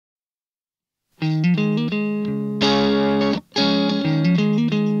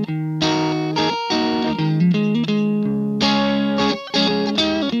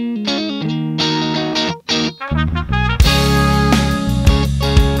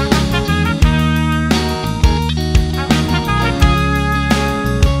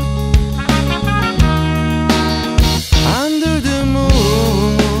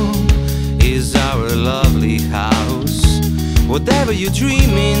whatever you're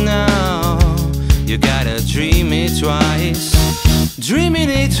dreaming now, you gotta dream it twice. Dreaming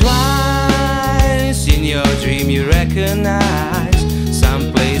it twice. In your dream you recognize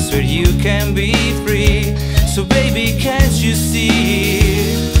some place where you can be free. So baby, can't you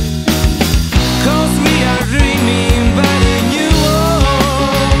see? 'Cause we are dreaming about a new world,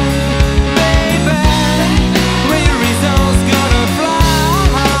 baby, where your reason's gonna fly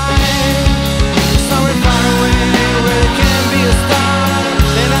somewhere far away, where it can be a star,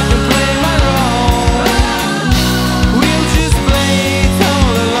 and I can play my role. We'll just play it all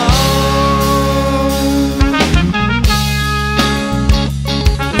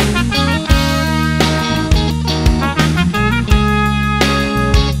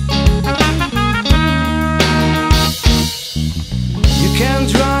You can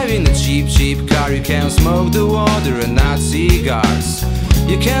drive in a cheap car, you can smoke the water and not cigars.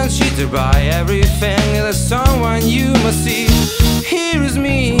 You can cheat or buy everything, and there's someone you must see. Here is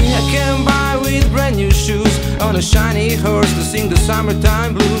me, I can buy with brand new shoes, on a shiny horse to sing the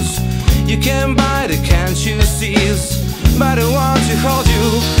summertime blues. You can buy the can't you sees, but I want to hold you,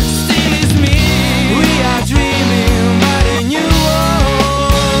 still is me. We are dreaming about a new world,